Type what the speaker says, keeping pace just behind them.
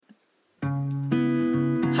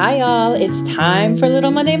Hi, y'all. It's time for Little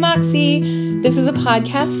Monday Moxie. This is a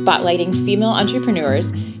podcast spotlighting female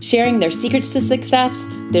entrepreneurs, sharing their secrets to success,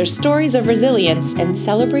 their stories of resilience, and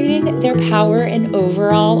celebrating their power and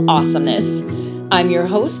overall awesomeness. I'm your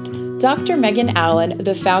host, Dr. Megan Allen,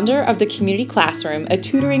 the founder of the Community Classroom, a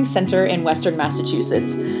tutoring center in Western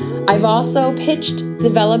Massachusetts. I've also pitched,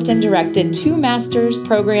 developed, and directed 2 master's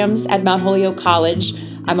programs at Mount Holyoke College.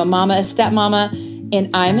 I'm a mama, a stepmama, and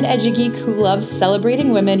I'm an edugeek who loves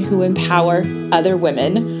celebrating women who empower other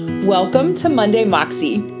women. Welcome to Monday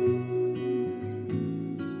Moxie.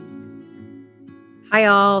 Hi,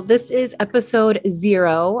 all. This is episode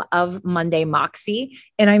 0 of Monday Moxie,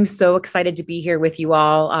 and I'm so excited to be here with you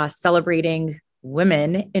all celebrating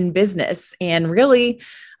women in business. And really,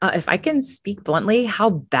 if I can speak bluntly,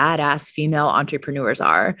 how badass female entrepreneurs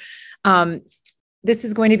are. This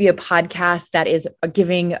is going to be a podcast that is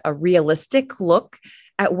giving a realistic look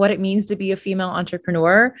at what it means to be a female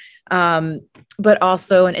entrepreneur, but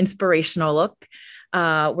also an inspirational look.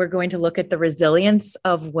 We're going to look at the resilience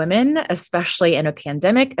of women, especially in a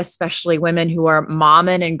pandemic, especially women who are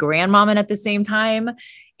momming and grandmomming at the same time,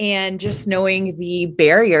 and just knowing the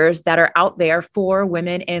barriers that are out there for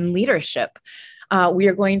women in leadership. We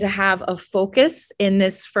are going to have a focus in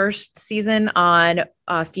this first season on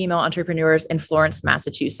female entrepreneurs in Florence,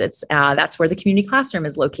 Massachusetts. That's where the Community Classroom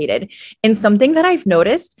is located. And something that I've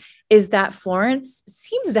noticed is that Florence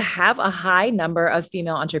seems to have a high number of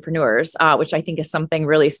female entrepreneurs, which I think is something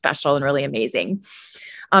really special and really amazing.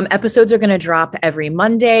 Episodes are going to drop every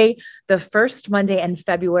Monday. The first Monday in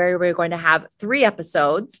February, we're going to have 3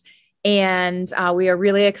 episodes. And we are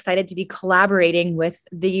really excited to be collaborating with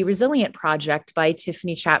the Resilient Project by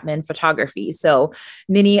Tiffany Chapman Photography. So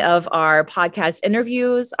many of our podcast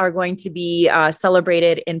interviews are going to be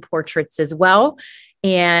celebrated in portraits as well.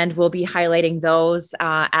 And we'll be highlighting those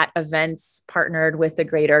at events partnered with the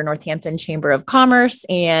Greater Northampton Chamber of Commerce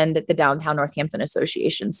and the Downtown Northampton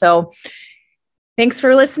Association. So thanks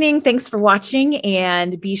for listening. Thanks for watching.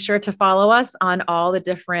 And be sure to follow us on all the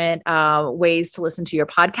different ways to listen to your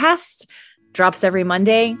podcast. Drops every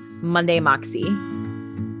Monday, Monday Moxie.